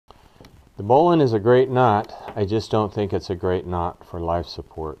The Bowline is a great knot, I just don't think it's a great knot for life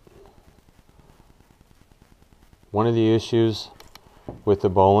support. One of the issues with the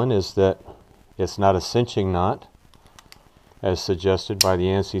Bowline is that it's not a cinching knot, as suggested by the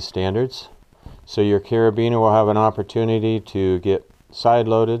ANSI standards. So your carabiner will have an opportunity to get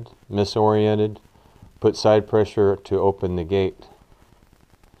side-loaded, misoriented, put side pressure to open the gate.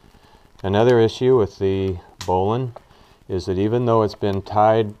 Another issue with the Bowline is that even though it's been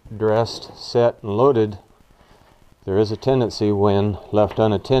tied, dressed, set, and loaded, there is a tendency when left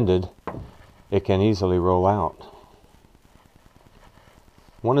unattended, it can easily roll out.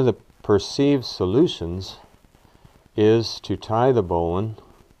 One of the perceived solutions is to tie the Bowline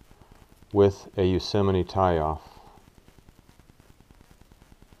with a Yosemite tie-off.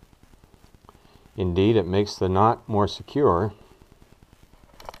 Indeed, it makes the knot more secure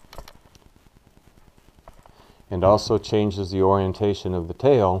and also changes the orientation of the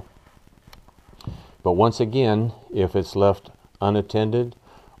tail. But once again, if it's left unattended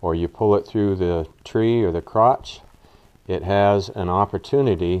or you pull it through the tree or the crotch, it has an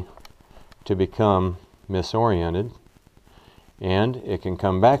opportunity to become misoriented, and it can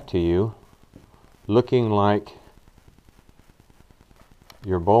come back to you looking like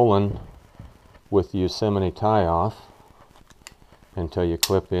your Bowline with the Yosemite tie-off until you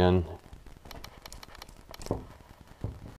clip in